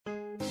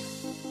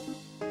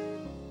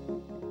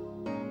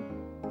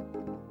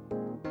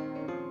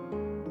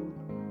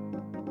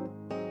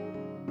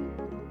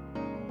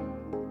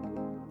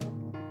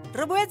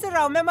re boetse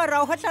ra o mema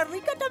ra o hotla re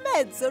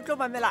ikatametse o tlo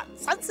mamela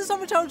santshiso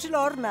mothaotshilo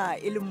wa rona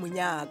e leng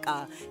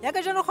Monyaka ya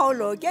ka jeno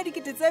kgaolo ke ya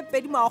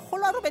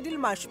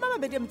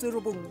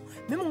 2029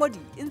 mme mongodi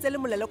e ntse le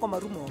Moleleko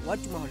Marumo wa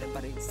Tumahole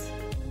Paris.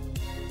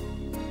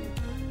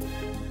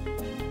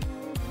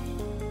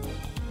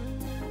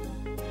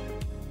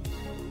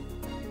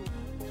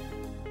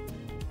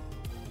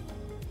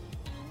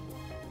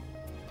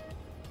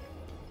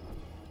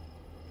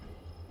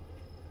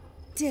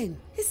 Ten,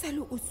 e sale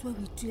o tswa o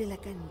itulela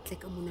ka ntle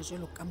ka mona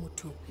jwalo ka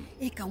motho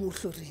e ka mo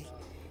hlorile.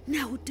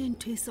 Na ho teng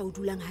ntho e sa o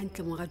dulang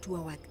hantle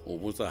moratuwa wa ka. O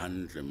botsa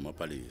hantle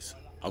Mmapalesa.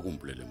 A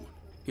kompolele mona.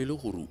 E le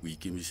gore o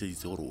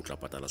ikemiseditse gore o tla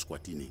patala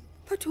sekwatineng.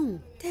 Bathong,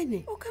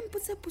 Tene, o ka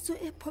mpotsa potso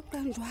e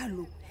phoqang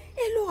jwalo.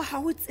 E le gore ha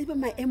o tsebe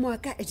maemo a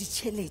ka a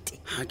ditjhelete.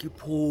 Ha ke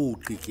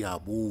phoqe ke a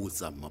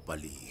botsa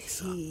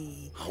Mmapalesa.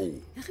 Hao.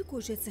 Re go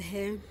jetse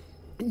he.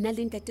 Nna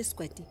le ntate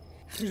Squati.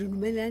 Re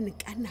dumelane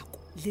ka nako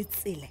le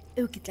tsela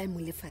eo ke tla mo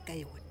lefa ka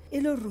yona. E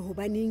le hore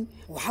hobaneng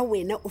wa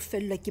wena o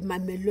fellwa ke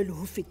mamello le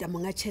ho feta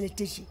monga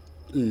tjhelete je.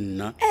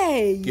 Nna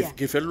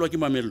ke fellwa ke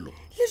mamello.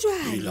 Le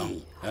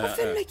jwale o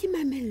fellwa ke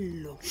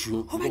mamello.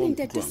 Hobane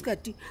ntate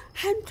Squati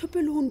ha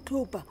ntlhope le ho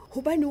ntlhopa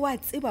hobane wa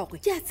tseba hore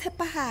ke a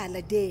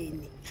tshepahala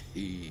Dene.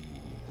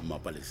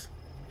 Mmapalesa.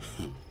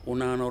 O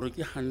nahana hore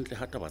ke hantle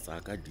ha taba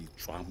tsa ka di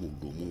tswa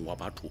molomong wa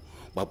batho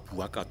ba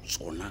bua ka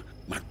tsona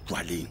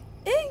majwaleng.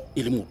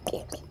 E le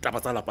moqoqo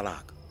taba tsa lapa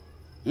laka.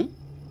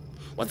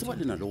 Wa tseba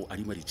lena leo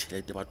adima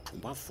ditjhelete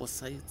bathong ba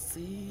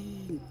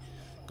fosaetseng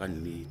ka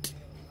nnete.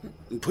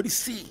 Ntho di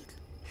sile.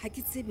 Ha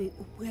ke tsebe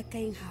o bua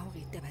kaeng ha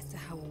hore taba tsa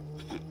hao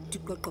di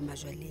qoqo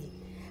majwaleng.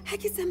 Ha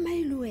ke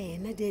tsamaye le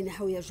wena Dene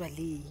ha o ya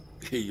jwaleng.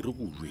 Re go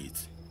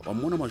jwetse. Wa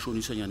mona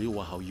mashonisanyane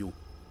wa hao yo.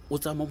 O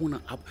tsama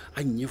mona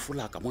a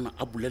nyefola ka mona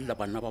a bulella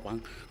bana ba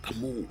bang ka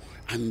moo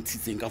a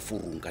ntshitseng ka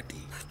forong ka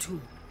teng.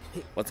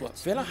 Wa tseba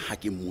fela ha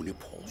ke mone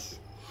phoso.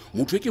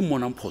 Motho e ke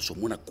mmonang phoso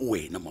mona ke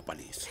wena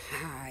Mmapalesa.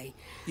 Hai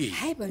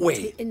ba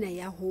ntho ena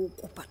ya ho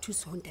kopa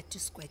thuso ho ntate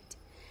Squati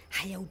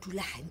ha ya o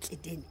dula hantle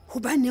Dene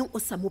hobaneng o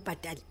sa mo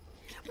patale.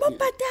 Mo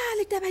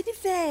patale taba di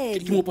fela.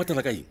 Ke mo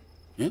patala ka eng?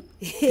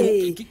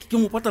 Ke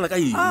mo patala ka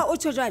eng? O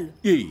tsho jwalo.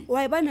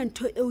 Wa bona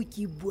ntho eo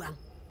ke buang.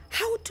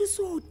 Ha o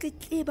thuso ho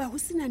tletleba ho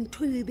sena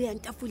ntho e be ya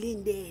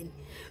ntafoleng Dene.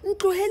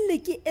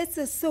 Ntlohelle ke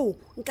etse seo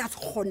nka se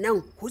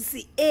kgonang ho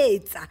se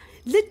etsa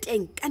le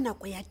teng ka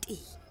nako ya teng.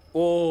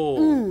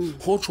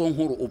 Ho tshwong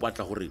hore o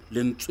batla hore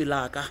lentswe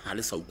la ka ha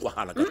le sa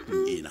utlwahala ka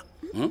ena.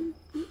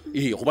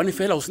 Gobane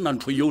fela o sena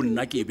ntho eo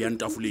nna ke e beang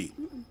tafoleng.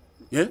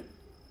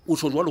 O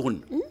tsho jwalo ho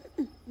nna.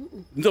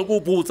 Ntse go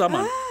botsa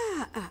man.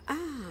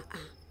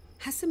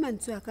 Ha se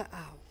mantswe a ka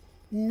ao.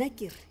 Nna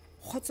ke re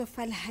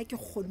kgotsofala ha ke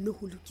kgonne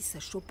ho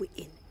lokisa shopo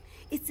ena.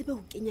 E tsebe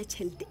ho kenya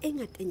tjhelete e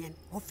ngatanyana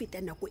ho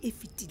feta nako e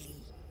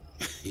fetileng.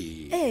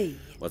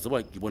 Wa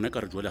tseba ke bona ka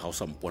re jwale ha o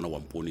sa mpona wa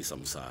mpone sa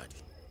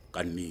mosadi.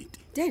 Ka nnete.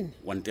 Then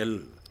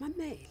Wantel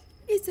mamele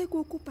itse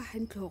go kopa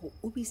hantle hore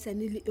o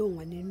bisane le e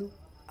ngwaneno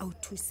a o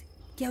thuse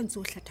ke a ntse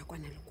o hlatha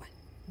kwana le kwana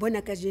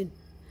bona ka jeno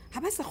ha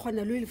ba sa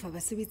kgona le lefa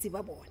basebetsi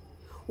ba bona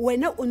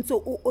wena o ntse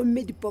o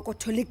omme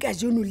dipokotho le ka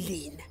jeno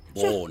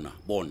lena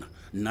bona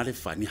nna le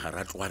fane ha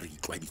ra tloa re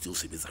itlwaeditse o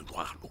sebetsa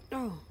jwalo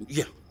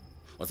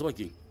wa tseba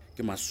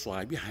ke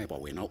maswabi ha eba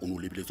wena o no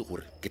lebeletse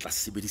gore ke tla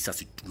sebedisa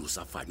setulo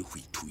sa fane go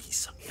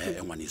ithuisa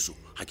ngwaneso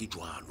ha ke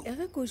jwalo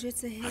re go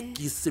jetse he ha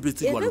ke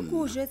sebetse jwalo re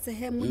go jetse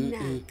he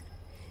Monyaka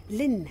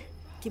le nna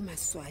ke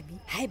maswabi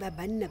ha eba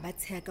banna ba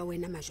tsheya ka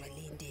wena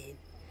majwaleng Dene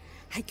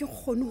ha ke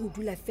kgone ho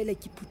dula fela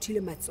ke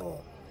phuthile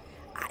matsoho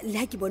le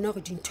ha ke bona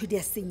gore dintho di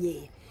a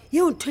senyeha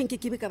yeo ntho nke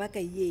ke be ka ba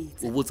ka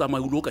yetsa o botsa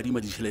mailo ka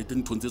dima ditšhelete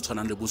ntho tse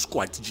tshwanang le bo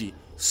Squati je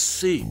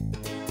se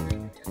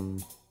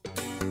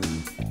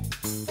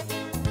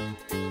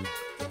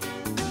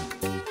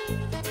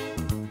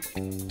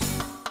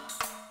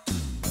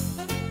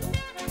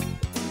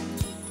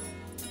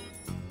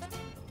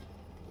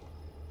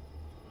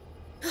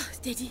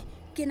Daddy,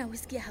 ke na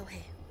whisky ya hao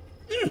he.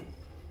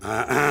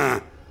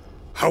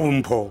 Ha o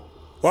mpho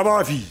wa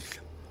ba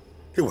fihla.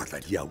 E wa tla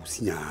di a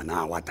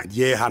usinyana wa tla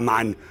di ha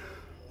man.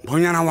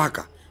 Mbonyana wa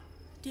ka.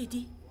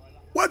 Daddy.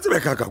 Wa tsebe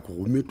ka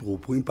go me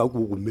topo impa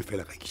go me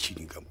fela ka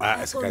kitchen ka.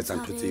 Se ka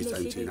etsa ntho tse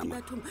etsang tsena ma.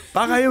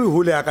 Ba ga eo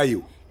hole ya ka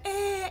eo.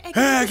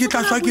 Ke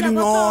tla tswa ke le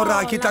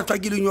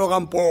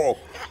nyora mpo.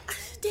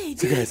 Daddy.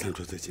 Se ka etsa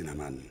ntho tse tsena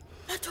man.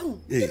 Bathong,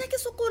 ke ne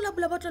ke sokola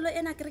bula botlolo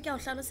ena ke re ke a o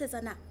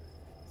hlalosetsa na.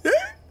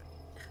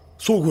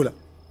 Sokola.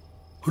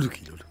 Ho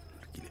lokile.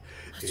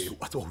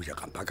 Wa tswa ho ja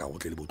kampa ka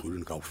go tle le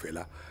botlolong ka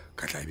ofela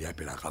ka tla be ya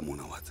pela ka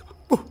mona wa tseba.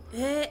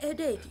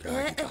 Daddy.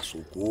 Ka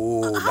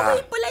sokola. Ha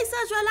o ipolaisa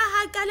jwala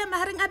ha ka le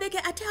mahareng a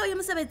beke a theo ya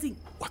mosebetsing.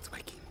 Wa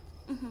tseba ke.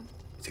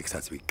 Se ke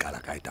sa tsebe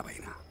kala ka etaba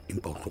ena.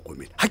 Empa o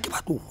hlokomela. Ha ke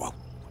batlo wa.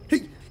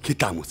 Ke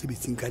tla mo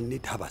sebetsing ka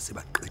nnete ha ba se ba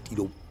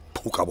qetile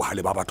phoka bohale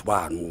ba batho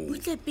ba no. O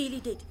tle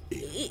pele Daddy.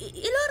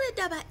 E lo re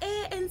taba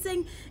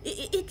entseng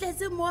e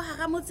tletse mo ha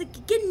ga motse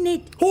ke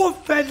nnete. Ho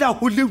fela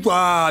ho le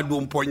jwalo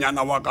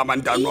mponyana wa ka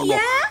mandano.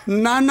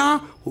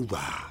 Nana ho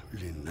ba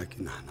le nna ke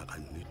nana ka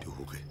nnete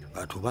hore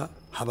batho ba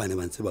ha bane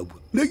ba ntse ba bua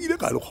ne ke ile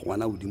ka le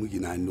kgongwana godimo ke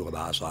nahane gore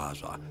ba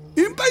swaswa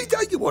empa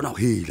itse ke bona go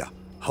hela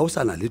ha o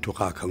sana letho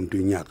ka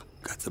accountong ya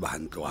ka tseba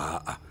hantle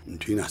wa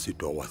ntho ena se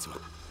towa tseba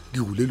di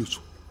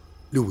huleletso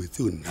le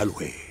wetse o nna le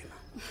wena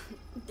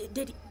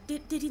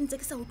Daddy ntse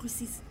ke sa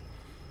utlwisise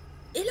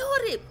e le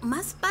hore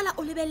masepala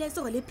o lebeletse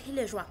gore le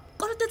phele jwa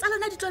kolote tsa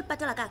lona di tlo le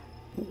patala ka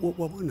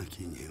wa bona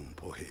ke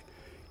nyempo he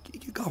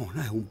ke ka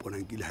hona he o mpona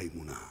ke le ha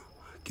imona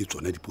ke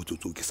tsona dipotso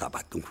tseo ke sa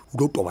batleng o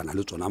do tobana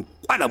le tsona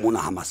kwala mona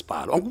ha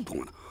masepala wa go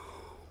tsona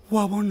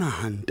wa bona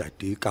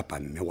hantate ka pa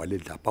mme wa le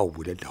lapa o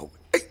bolela ho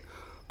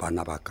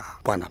bana ba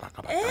ka ba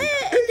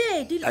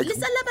Daddy le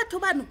sala batho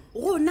bano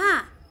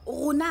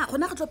rona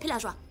re tlo phela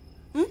jwa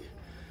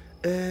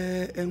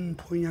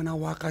emphonyana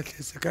wa ka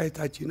tlese ka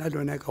etsa tjena le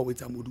yona ka o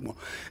etsa modumo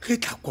re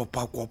tla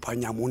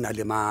kopanya mona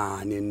le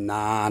mane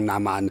nana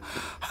mana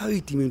ha re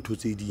time ntho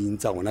tse ding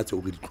tsa gona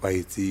tseo re di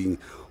tlwaetseng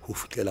ho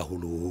fitlela ho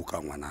loka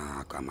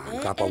ngwana ka man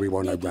ka pa o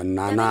bona jang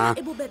nana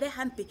e bobebe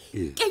hampe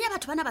kenya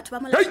batho ba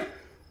molao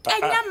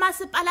kenya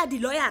masepala di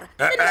lawyer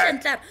finish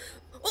and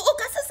o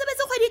ka se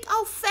sebetse kgwedi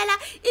kaofela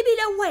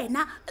ebile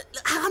wena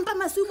ha rampa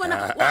masiu bona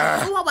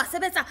wa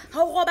sebetsa ha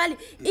o robale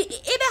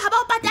ebe ha ba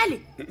o patale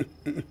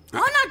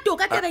hona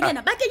toka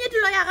tebengena ba kenye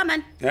dilo ya ga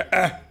man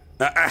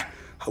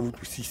ha o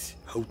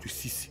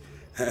tusisi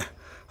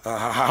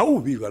ha o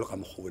bi jalo ka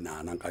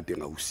mogona nang ka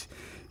teng ausi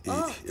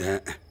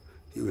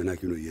e wena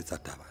ke no yetsa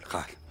taba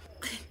gala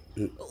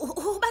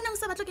o bana o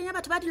sa batla kenya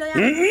batho ba dilo ya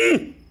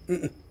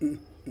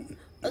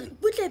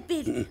butle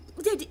pele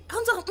Daddy ha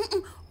ntse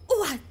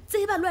o a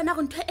tseba le wena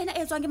go ntho ena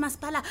e tswang ke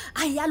masepala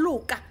a ya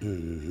loka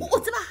o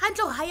tseba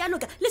hantle gore ha ya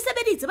loka le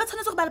sebeditse ba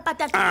tshwanetse go ba le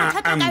patala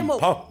thata ka mo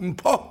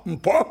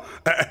mpho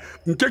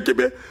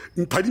nkekebe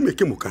mphadime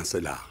ke mo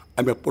counselor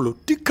I'm a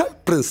political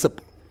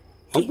principle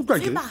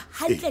tseba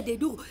hantle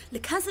Daddy le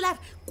counselor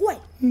kwe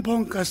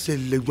mbonka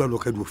selle jwalo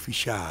ka di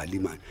official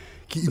man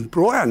ke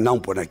employer nna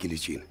mpona ke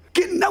le tjena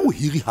ke nna o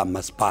hiri ha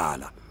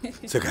masepala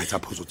se ka etsa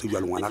phoso tse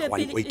jwalo ngwana ga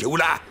o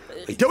iteula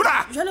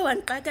jwalo wa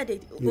nqaka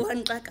Daddy o wa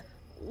nqaka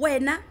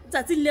wena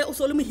tsatsi le o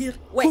solo mohiri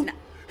wena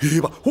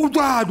heba ho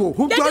jwalo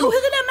Daddy o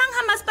hirile mang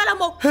ha masepala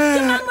mo ke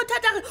mang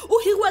mothata re o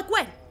hirwe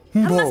kwena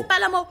ha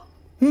masepala mo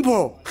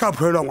mbo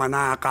tlaphelwa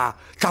ngwanaka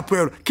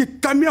tlaphelwa ke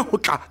tamia ho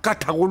tla ka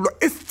thagollo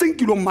e seng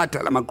kilo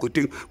mathela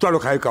maqoteng jwalo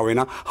ka ka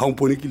wena ha o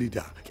mpone ke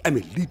leader I'm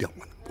a leader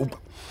ngwana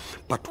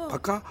batho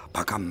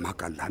ba ka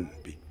mmaka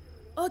lampe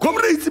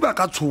comrades ba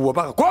ka tshuwa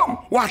ba kom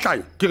wa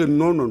hlaya ke re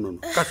no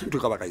ka se ntwe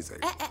ka ba ka isa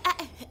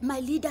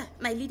my leader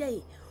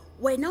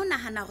wena o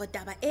nahana go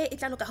taba e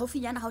tla loka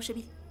haufinyana ha o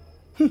shebile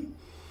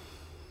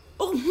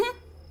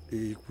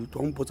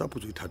ku mpotsa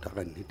potso e thata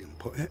ga nnete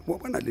mpho wa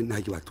bona le nna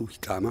ke batla o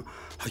itlama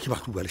ha ke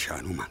batla ba le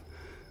shano man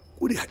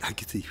o di ha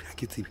ke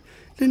tsebe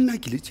le nna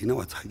ke le tjena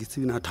wa tsa ke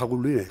tsebe na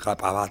thagollo ena ga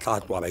pa ba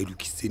tla tloa ba e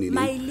lokisitsene ne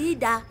my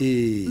leader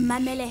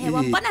mamelehe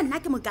wa bona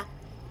nna ke moka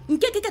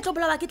nke ke tlo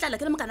bola ba ke tlala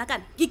ke le mokana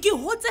kana ke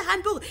hotse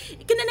hampe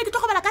ke nene ke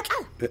tlo go bala ka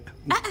tlala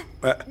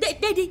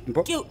Daddy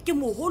ke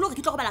moholo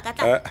ke tlo go bala ka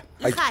tlala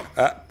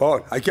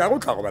bon a ke a go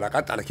tla go bala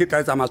ka tlala ke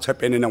tla etsa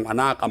matshepene ne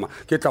ngwana ka ma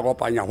ke tla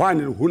kopanya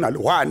hwane le hona le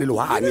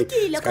hwane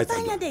ke ile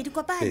kopanya Daddy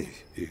kopanya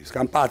se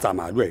ka mpatsa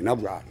ma le wena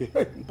bua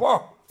mpo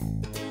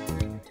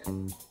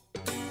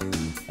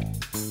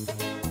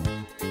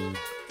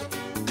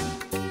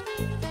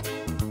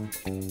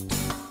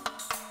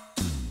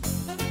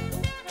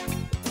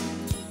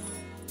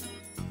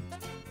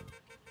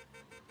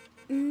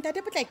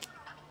Ntate Potlaki.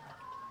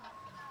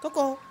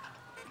 Koko.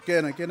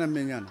 Kena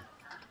mmenyana.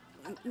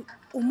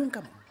 O mong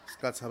ka mo.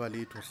 Ska tshaba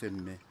letho hle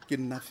mme. Ke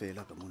nna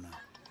fela ka mona.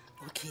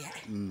 Okay.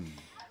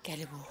 Ke a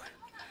leboha.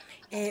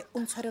 O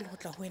ntshwarele go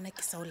tla go wena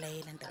ke sa o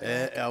laela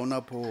ntate. A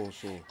una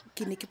phoso.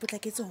 Ke ne ke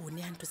potlaketse go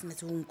ne hanto sena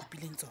tse o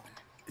nkopileng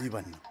tsona.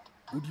 Banna.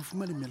 O di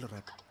fumane mme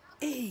Lerato.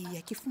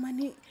 Ya ke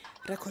fumane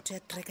record ya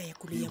tracker ya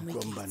kulo ya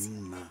moeketsi.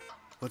 Banna.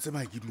 Wa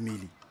tseba ke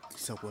dumele.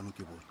 Isa kwano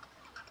ke bona.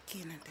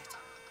 Ke nna ntate.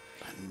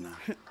 Banna.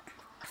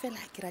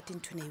 Fela ke rate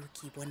nthone yo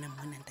ke bona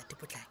mona ntate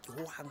Potlaki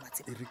ho hangwa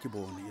tse. E re ke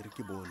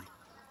bone.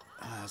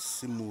 A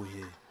se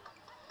mohe.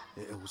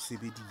 O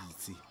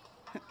sebeditse.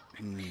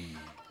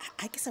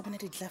 Ha ke sa bona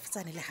di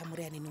glaftsane le ha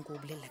more ya neng go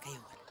bolella ka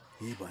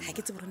yona. Ha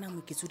ke tsebe rona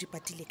moeketsi o di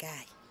patile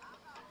kae.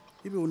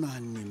 Ebe o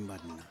nahaneng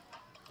banna.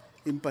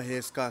 Empa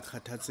he ska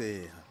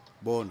kgathatseha.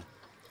 Bona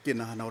ke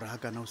nahana hore ha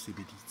kana o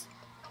sebeditse.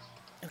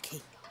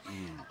 Okay.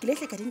 Ke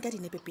lehle ka dinka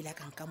dinepe pela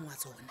ka nka moa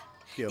tsona.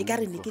 E ka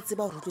re ne ke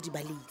tseba hore o tlo di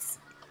balisa.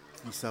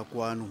 Isa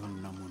kwano ho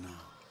nna mona.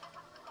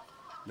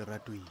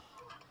 Lerato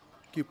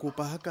ke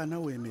kopa ha kana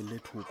o emele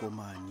thoko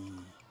mane.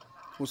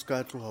 O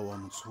ska tloha wa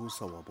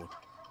motshosa wa bona.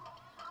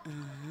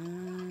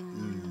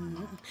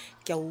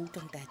 Ke a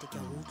utlwa ntate, ke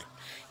a utlwa.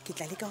 Ke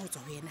tla leka ho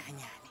tswa ho yena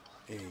hanyane.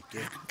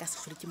 Nka se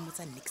hlole ke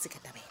mmotsa next ka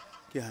tabela.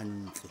 Ke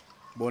hantle.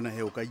 Bona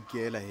he o ka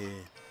ikela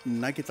he.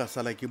 Nna ke tla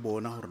sala ke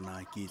bona hore na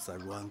ke tsa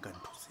jwang ka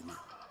ntho sena.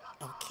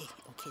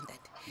 Okay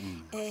ntate.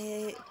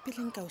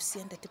 Pele nka o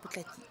sia ntate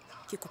Potlaki,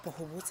 ke kopa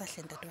ho botsa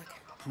hle ntate wa ka.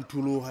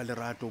 Phuthuloha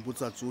Lerato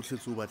botsa tsohle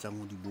tse o batlang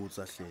ho di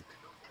botsa hle.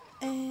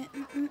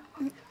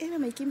 ebe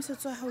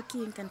maikemisetso a gago ke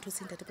eng ka ntho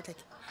tse ntate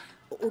Potlaki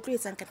o tlo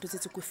etsang ka ntho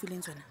tse ko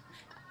fileng tsona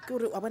ke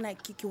gore wa bona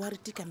ke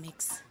warete ka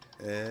max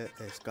se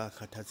ka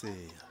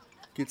kgathatseya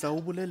ke tla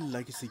o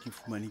bolelela ke se ke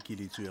fumane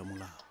keletso ya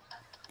molao.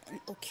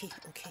 okay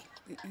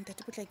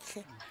ntate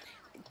Potlakihle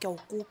ke a o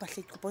kopa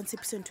hle ke kopa o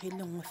ntshepise ntho e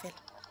le nngwe fela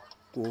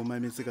Ko o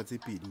mametse ka tse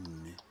pedi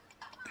mme.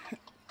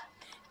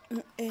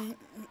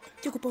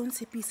 ke kopa o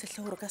ntshepise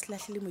hle gore ka se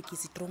latlhe le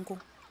moeketsi tronkong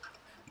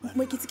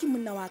moeketsi ke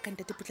monna wa ka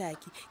ntate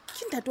Potlaki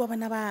ke ntate wa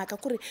bana ba ka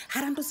kore ga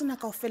ranto sena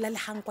kao fela le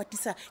gang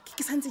kwatisa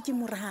ke santse ke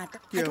mo rata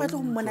ga ke batle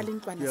go mmona le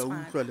ntlwana Ke a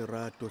utlwa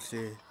lerato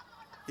hle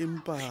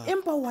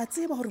empa wa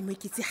tseba gore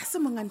moeketsi ga se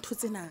monga ntho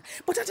tsena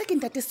bothata ke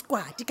ntate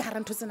squati ka gara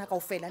ntho tsena kao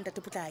fela ntate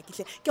Potlaki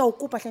hle ke a o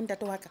kopa hle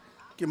ntate wa ka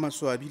ke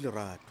maswabi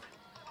lerato.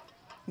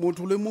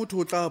 Motho le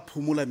motho o tla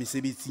phomola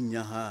mesebetsing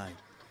ya hae.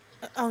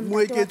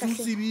 Moeketsi o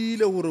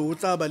tsebile gore o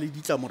tla ba le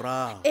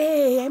ditlamorago.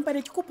 Empa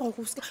ne ke kopa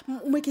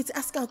moeketsi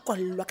a se ka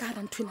kwallwa ka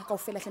gara ntho ena kao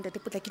fela hle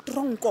ntate Potlaki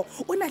tronko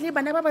o na le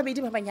bana ba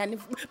babedi ba banyane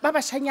ba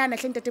bashanyana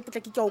hle ntate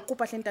Potlaki ke a o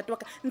kopa hle ntate wa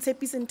ka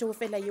ntshepise ntho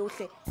fela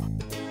yohle.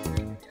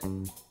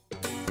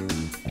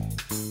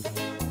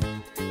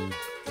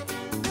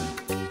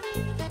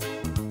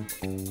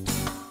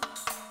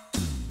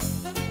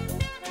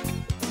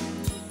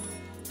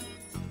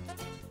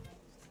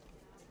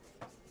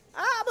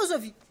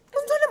 Sophie o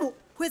ntse le mo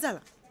ho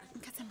etsala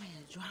nka tsamaya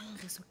jwang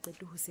re so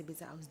qete ho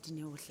sebetsa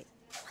Dineo-hle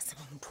wa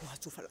tseba motho wa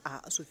tsofala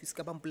Sophie se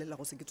ka ba mpolelela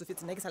go se ke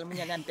tsofetse nna ke sa le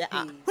monyane ampe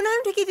ho na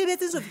le ntho ke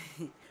lebetseng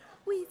Sophie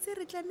o itse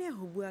re tlameha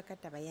ho bua ka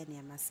taba yane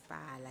ya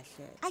masepala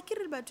hle a ke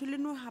re batho le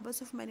no ha ba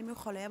se fumane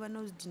megolo ya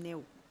bana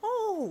Dineo.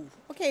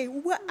 Okay o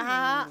bua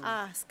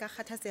se ka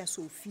kgathatseya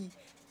Sophie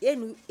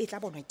eno e tla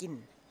bonwa ke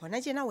nna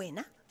hona tjena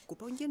wena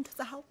kopa o nke ntho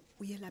tsa hao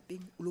o ye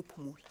lapeng o lo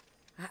phomola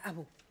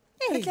abo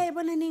re tla e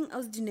bona neng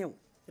Dineo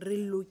re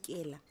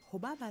lokela ho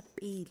ba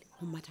pele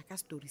ho matha ka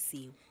story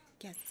seo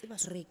ke a tseba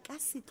re ka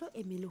se tlo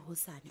emele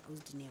hosane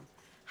Dineo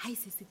ha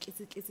ise se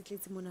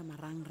tletse mona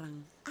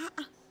marangrang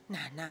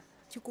nana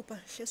ke kopa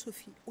hle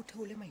Sophie o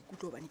theole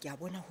maikutlo hobane ke a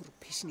bona hore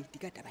passionate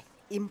ka taba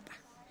empa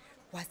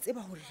wa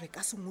tseba hore re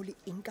ka se ngole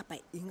eng kapa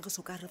eng re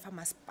soka re fa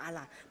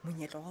masepala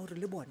monyetla wa hore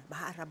le bona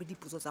ba arabe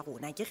dipotso tsa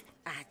rona ke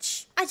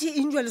atjhe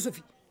eng jwale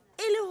Sophie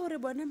e le hore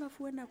bona ba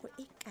fuwe nako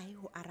e kae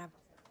ho araba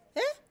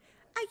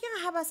a ke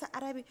ga ba sa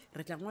arabe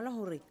re tla ngola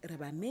hore re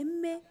ba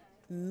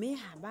mme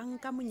ha ba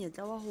nka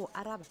monyetla wa ho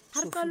araba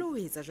ha re qale ho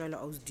etsa jwalo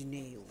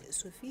Dineo.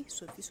 Sophie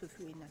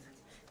we nana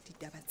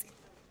ditaba tse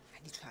ha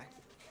di tshwane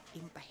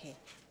empa he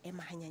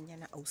ema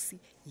hanyanyana ausi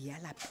ya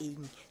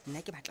lapeng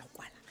nna ke batla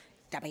kwala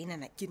taba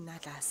ena ke nna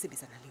tla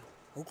sebetsana le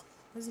yona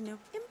Dineo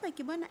empa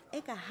ke bona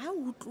eka ha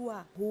o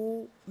tloa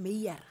ho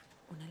Meyara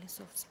o na le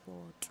soft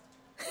spot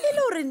e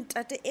le hore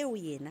ntate eo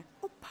yena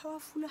o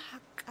powerful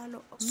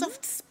hakalo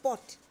soft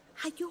spot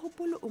ha ke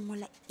hopole o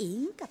ngola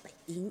eng kapa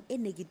eng e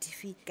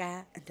negative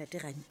ka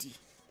ntate Ranti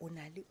o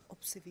na le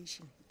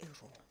observation e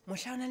wrong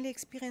mohla ona le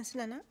experience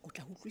nana o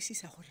tla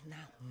utlwisisa gore na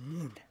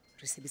mona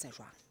re sebetsa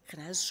jwang re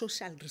na le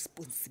social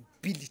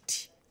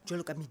responsibility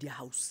jwalo ka media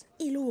house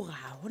e le hore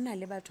ha hona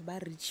le batho ba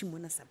rich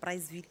mona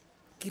Surpriseville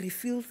ke re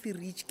filthy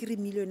rich ke re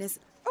millionaires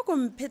o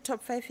compare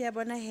top 5 ya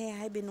bona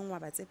ha be nngwa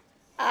ba tseba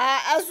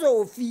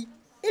Sophie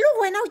e le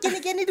wena o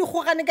kene di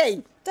khogane kae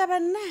taba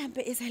nna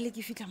hape e sale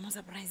ke fitla mo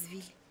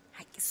Surpriseville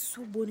ha ke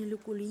so bone le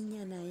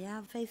koloinyana ya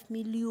 5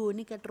 million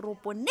ka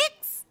tropo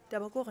next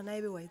taba ko gona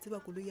ebe wa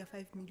itseba koloi ya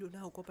 5 million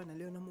ha o kopana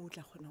le yona mo o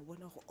tla kgona go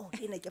bona go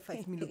ena ke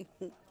 5 million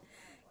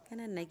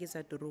kana nna ke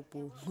sa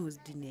tropo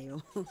Dineo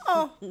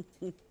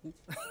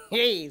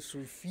hey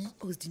Sophie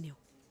Dineo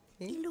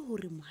e le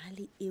hore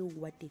mohale eo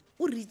wa teng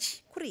o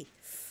rich kore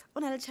o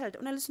na le tšhelete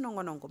o na le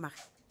senongonongo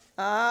mage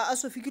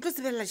Sophie ke tlo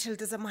tsebella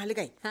tšhelete tsa mohale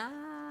kae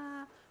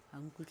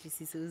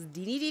utlwisise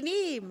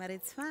dini but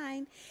it's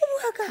fine o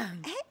bua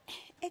kang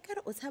e ka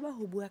re o tshaba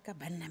ho bua ka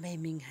banna ba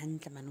emeng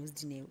hantle mana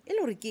Dineo e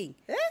le hore keng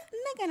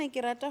nna kana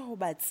ke rata ho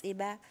ba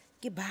tseba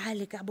ke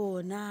bale ka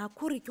bona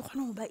kore ke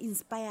kgona ho ba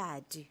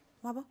inspired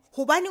wa ba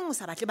hobaneng o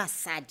sa batle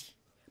basadi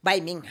ba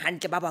emeng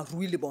hantle ba ba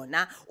rui le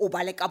bona o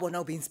bale ka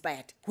bona o be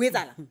inspired ho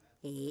etsala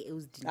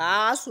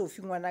Sophie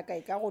ngwana ka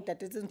e ka go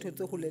tatetse ntho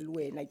tse go le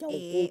wena ke a go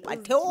kopa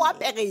theo wa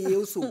pege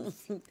eo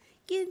Sophie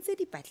ke ntse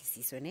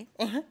dipatlisiso ne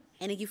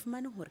ene ke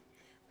fumane hore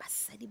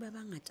basadi ba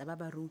bangata ba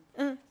baru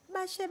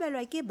ba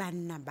shebelwa ke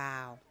banna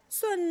bao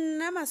so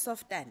nna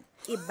masoftane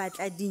ke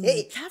batla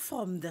dintlha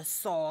from the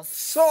source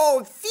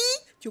Sophie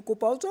ke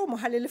kopa o tswa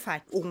mohale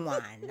lefane o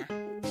ngwana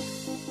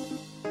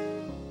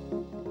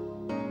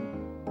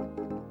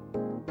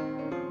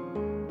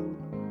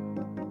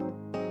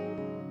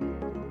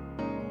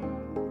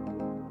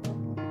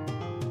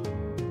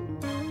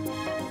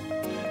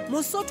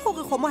Mosotho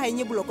re kgomo ha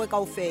enye bolokwe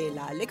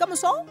kaofela le ka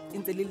moso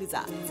ntse le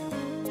letsatsi